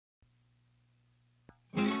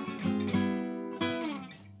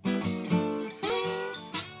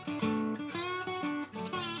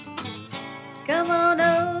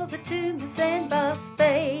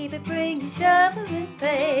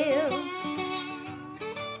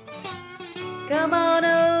Come on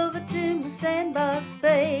over to my sandbox,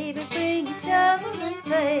 baby, bring your shovel and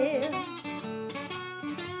pail.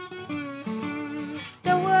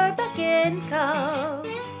 Don't worry about getting caught,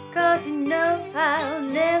 'cause you know I'll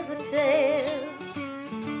never tell.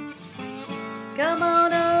 Come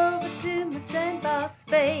on over to my sandbox,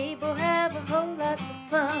 babe, we'll have a whole lot of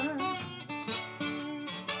fun.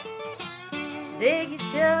 Dig your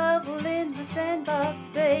shovel in my sandbox,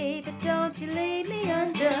 baby, don't you leave me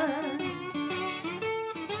undone.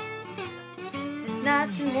 It's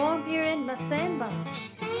nice and warm here in my sandbox,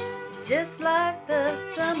 just like the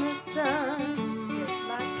summer sun, just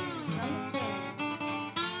like the summer sun.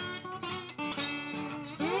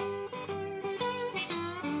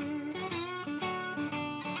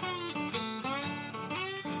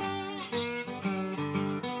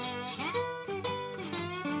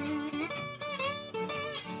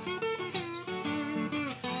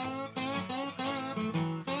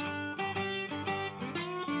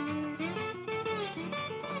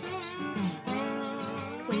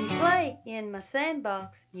 When you play in my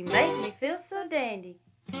sandbox, you make me feel so dandy.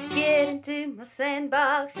 Get into my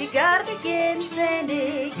sandbox, you gotta be getting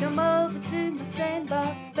sandy. Come over to my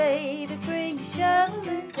sandbox, baby, bring your shovel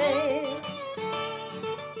and pail.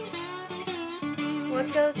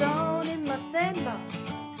 What goes on in my sandbox,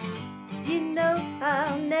 you know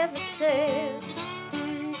I'll never tell.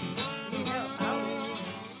 You know I'll never.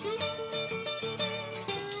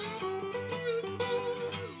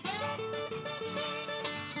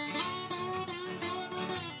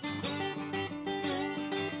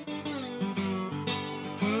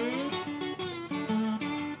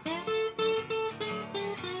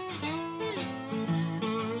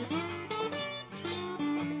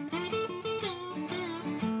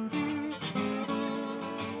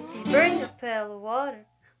 Bring a pail of water,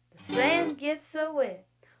 the sand gets so wet.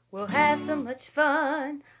 We'll have so much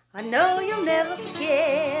fun, I know you'll never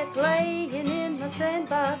forget. Playing in my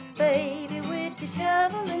sandbox, baby, with your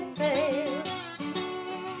shovel and pail.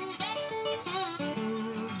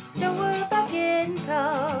 Don't worry about getting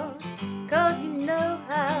caught, 'cause you know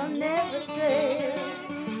I'll never tell.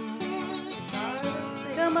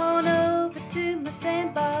 Come on over to my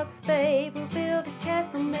sandbox, babe, we'll build a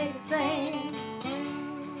castle made of sand.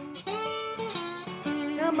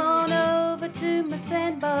 Come on over to my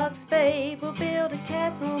sandbox, babe, we'll build a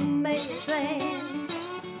castle made of sand.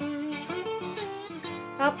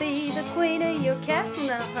 I'll be the queen of your castle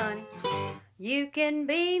now, honey. You can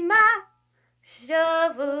be my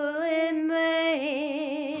shoveling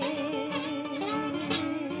man.